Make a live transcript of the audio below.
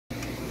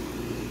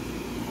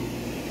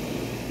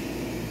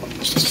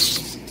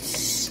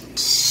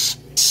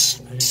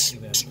didn't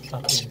even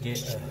fucking get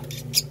a...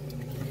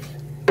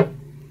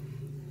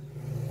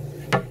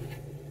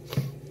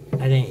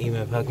 I didn't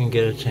even fucking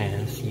get a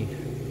chance, you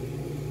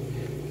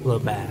little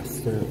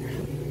bastard.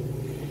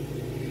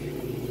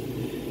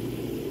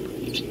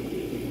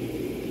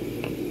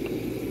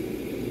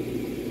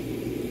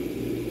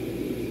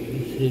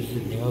 This is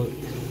the note.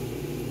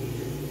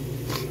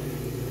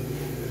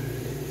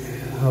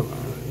 Hold on.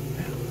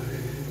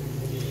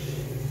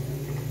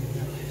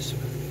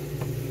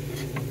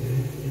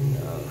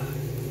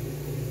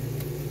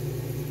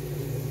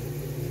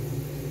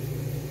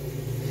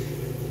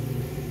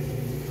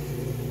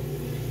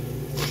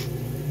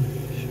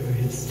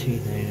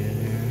 Teeth ain't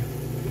in there.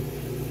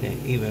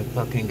 Can't even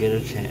fucking get a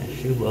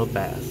chance, you little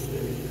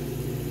bastard.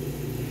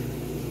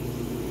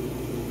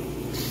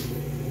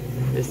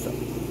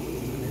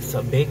 It's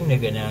a big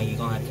nigga now. You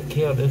gonna have to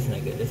kill this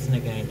nigga. This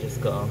nigga ain't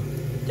just gonna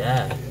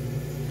die.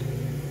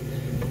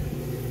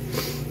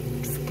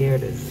 I'm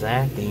scared of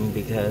zapping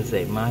because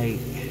they might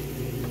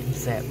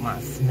zap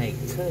my snake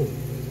too.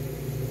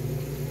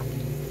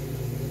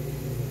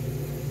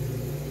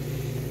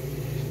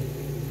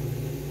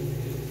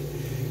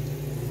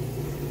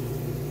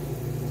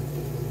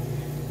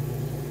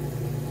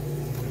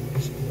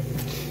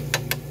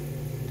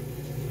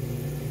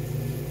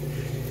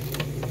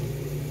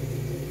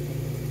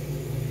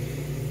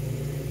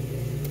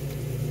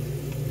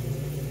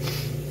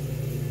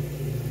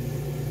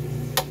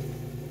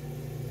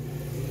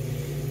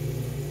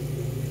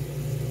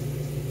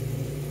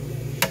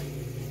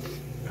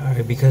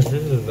 Alright, because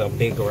this is a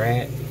big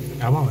rat,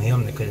 I want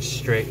him to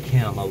constrict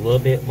him a little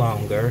bit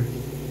longer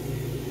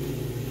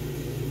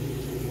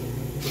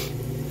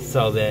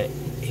so that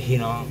he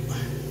don't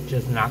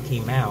just knock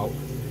him out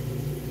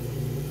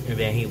and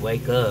then he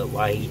wake up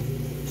while he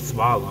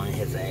swallowing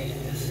his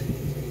ass.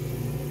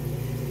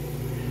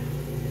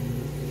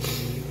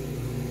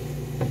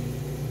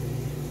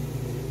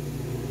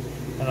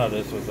 I know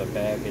this was a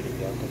bad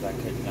video because I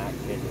could not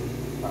get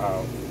it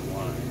all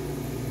one.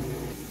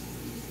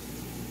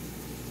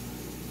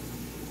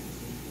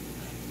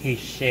 He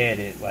shed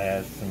it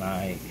last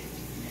night.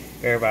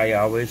 Everybody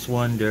always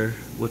wonder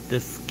what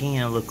the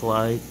skin look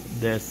like.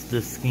 That's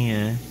the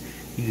skin.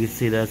 You can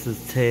see that's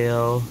his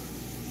tail.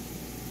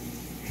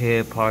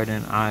 Head part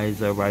and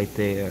eyes are right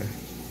there.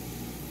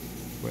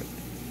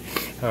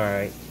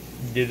 Alright.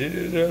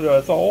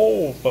 That's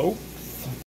all, folks.